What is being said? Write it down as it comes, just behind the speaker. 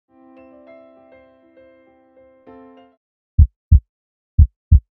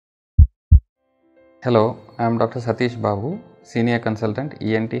Hello, I am Dr. Satish Babu, Senior Consultant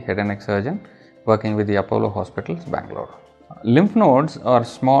ENT Head and Neck Surgeon working with the Apollo Hospitals, Bangalore. Lymph nodes are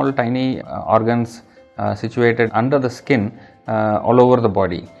small tiny organs situated under the skin all over the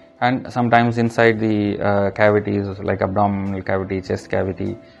body and sometimes inside the cavities like abdominal cavity, chest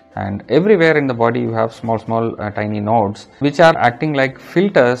cavity, and everywhere in the body you have small tiny nodes which are acting like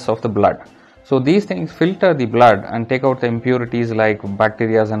filters of the blood. So these things filter the blood and take out the impurities like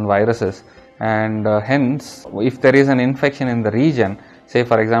bacteria and viruses, and hence if there is an infection in the region, say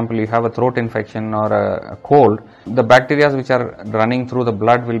for example you have a throat infection or a cold, the bacteria which are running through the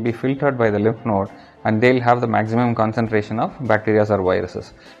blood will be filtered by the lymph node and they will have the maximum concentration of bacteria or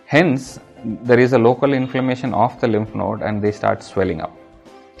viruses. Hence there is a local inflammation of the lymph node and they start swelling up,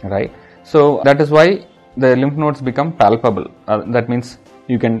 right? So that is why the lymph nodes become palpable. That means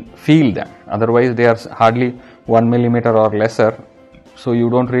you can feel them, otherwise they are hardly 1 millimeter or lesser, so you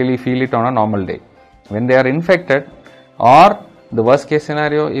don't really feel it on a normal day. When they are infected, or the worst case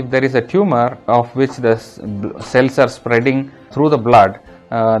scenario, if there is a tumor of which the cells are spreading through the blood,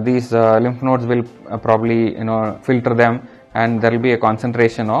 these lymph nodes will probably filter them and there will be a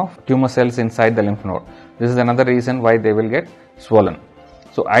concentration of tumor cells inside the lymph node. This is another reason why they will get swollen.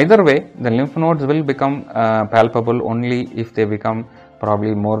 So either way, the lymph nodes will become palpable only if they become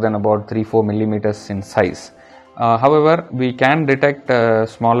probably more than about 3-4 millimeters in size. However, we can detect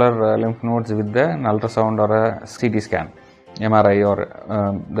smaller lymph nodes with an ultrasound or a CT scan, MRI,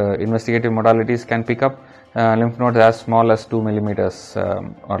 or the investigative modalities can pick up lymph nodes as small as 2 millimeters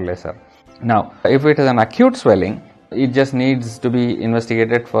or lesser. Now, if it is an acute swelling, it just needs to be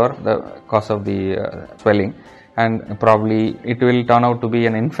investigated for the cause of the swelling, and probably it will turn out to be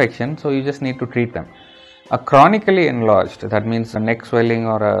an infection, so you just need to treat them. A chronically enlarged, that means a neck swelling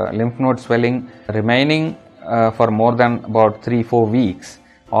or a lymph node swelling remaining for more than about 3-4 weeks,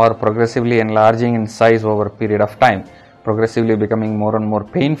 or progressively enlarging in size over a period of time, progressively becoming more and more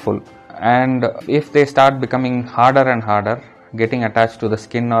painful, and if they start becoming harder and harder, getting attached to the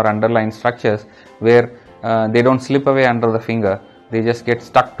skin or underlying structures where they don't slip away under the finger, they just get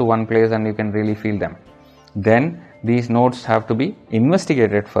stuck to one place and you can really feel them, then these nodes have to be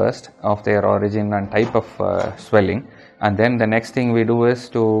investigated first of their origin and type of swelling, and then the next thing we do is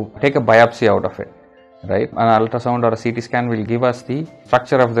to take a biopsy out of it, right? An ultrasound or a CT scan will give us the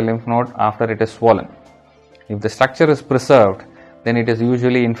structure of the lymph node after it is swollen. If the structure is preserved, then it is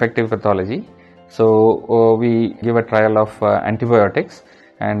usually infective pathology. So we give a trial of antibiotics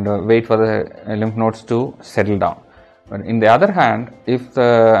and wait for the lymph nodes to settle down. But in the other hand, if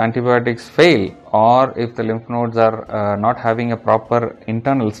the antibiotics fail, or if the lymph nodes are not having a proper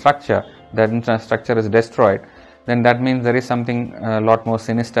internal structure, that internal structure is destroyed, then that means there is something a lot more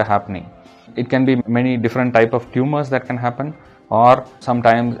sinister happening. It can be many different type of tumors that can happen, or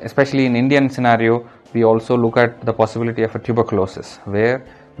sometimes, especially in Indian scenario, we also look at the possibility of a tuberculosis, where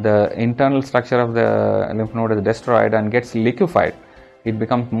the internal structure of the lymph node is destroyed and gets liquefied. It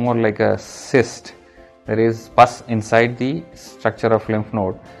becomes more like a cyst. There is pus inside the structure of lymph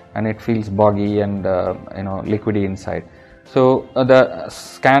node and it feels boggy and liquidy inside. So the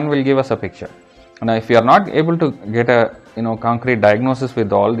scan will give us a picture. Now if you are not able to get a concrete diagnosis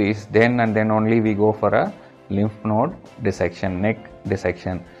with all these, then and then only we go for a lymph node dissection, neck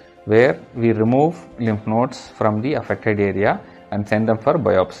dissection, where we remove lymph nodes from the affected area and send them for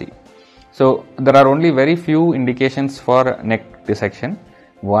biopsy. So there are only very few indications for neck dissection.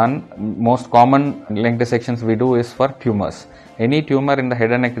 One most common neck dissections we do is for tumors. Any tumor in the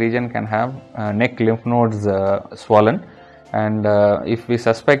head and neck region can have neck lymph nodes swollen, and if we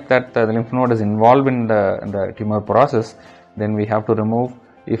suspect that the lymph node is involved in the tumor process, then we have to remove,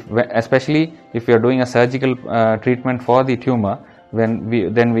 especially if we are doing a surgical treatment for the tumor,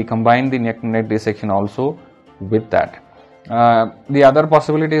 then we combine the neck dissection also with that. The other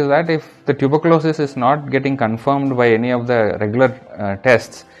possibility is that if the tuberculosis is not getting confirmed by any of the regular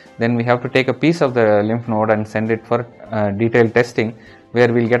tests, then we have to take a piece of the lymph node and send it for detailed testing,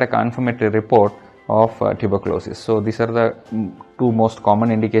 where we'll get a confirmatory report of tuberculosis. So these are the two most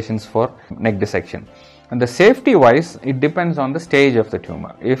common indications for neck dissection. And the safety wise, it depends on the stage of the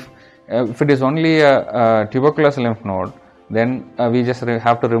tumor. If it is only a tuberculous lymph node, then we just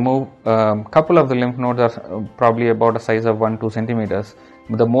have to remove a couple of the lymph nodes, are probably about a size of 1-2 centimeters.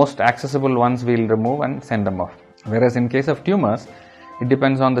 The most accessible ones we will remove and send them off. Whereas in case of tumors, it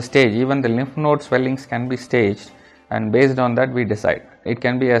depends on the stage. Even the lymph node swellings can be staged, and based on that we decide. It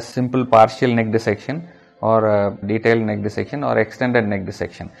can be a simple partial neck dissection, or a detailed neck dissection, or extended neck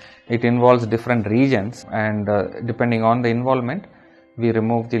dissection. It involves different regions, and depending on the involvement, we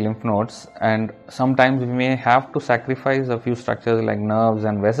remove the lymph nodes, and sometimes we may have to sacrifice a few structures like nerves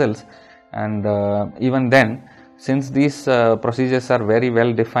and vessels and even then, since these procedures are very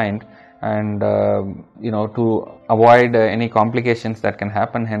well defined, and to avoid any complications that can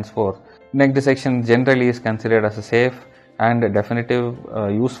happen henceforth, neck dissection generally is considered as a safe and definitive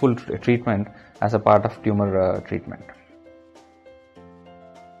useful treatment as a part of tumor treatment.